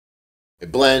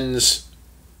It blends.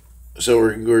 So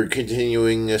we're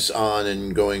continuing this on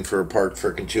and going for part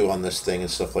freaking 2 on this thing and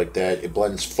stuff like that. It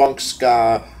blends funk,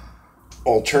 ska,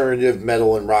 alternative,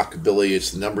 metal, and rockabilly.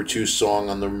 It's the number 2 song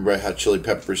on the Red Hot Chili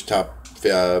Peppers top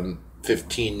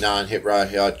 15 non-hit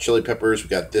Red Hot Chili Peppers. We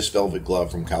got This Velvet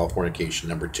Glove from Californication,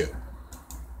 number 2.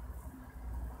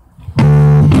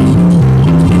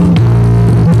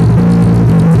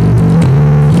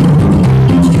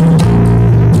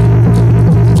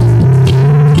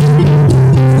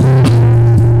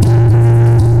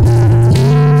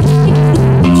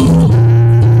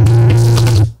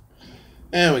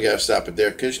 And we gotta stop it there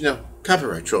because, you know,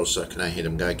 copyright trolls suck and I hate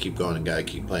them. Gotta keep going and gotta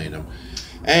keep playing them.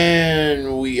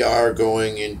 And we are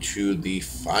going into the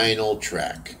final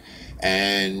track.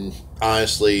 And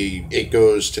honestly, it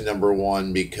goes to number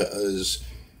 1 because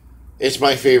it's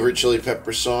my favorite Chili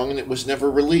Pepper song and it was never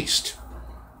released.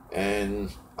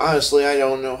 And honestly, I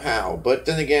don't know how. But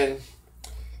then again,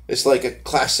 it's like a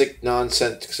classic,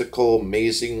 nonsensical,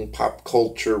 amazing pop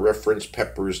culture reference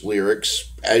Peppers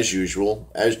lyrics, as usual,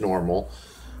 as normal,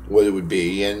 what it would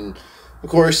be. And, of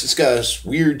course, it's got a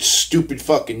weird, stupid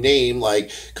fucking name.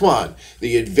 Like, come on,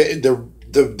 the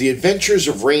Adventures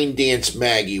of Rain Dance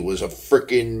Maggie was a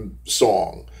frickin'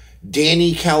 song.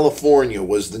 Danny California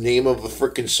was the name of a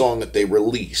frickin' song that they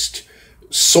released.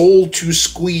 Soul to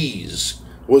Squeeze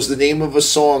was the name of a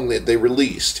song that they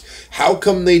released. How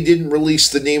come they didn't release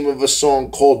the name of a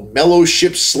song called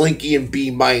Mellowship, Slinky, and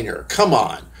B minor? Come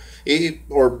on.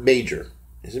 Or major.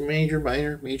 Is it major,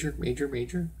 minor, major, major,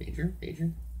 major, major,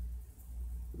 major?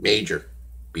 Major.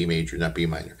 B major, not B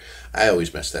minor. I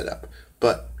always mess that up.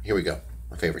 But here we go.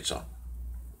 My favorite song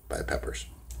by the Peppers.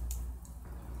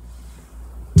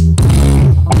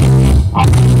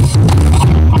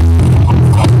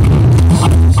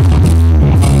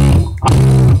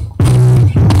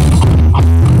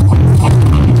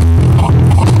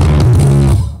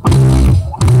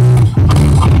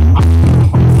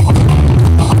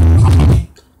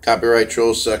 Copyright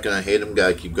trolls suck and I hate them.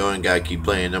 Gotta keep going, gotta keep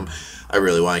playing them. I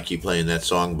really want to keep playing that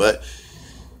song, but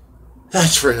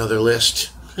that's for another list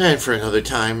and for another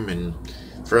time and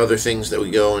for other things that we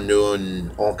go and do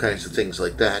and all kinds of things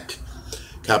like that.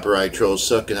 Copyright trolls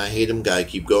suck and I hate them. Gotta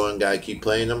keep going, gotta keep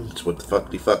playing them. It's what the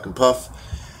fuck they fucking puff.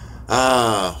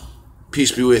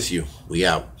 Peace be with you. We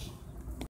out.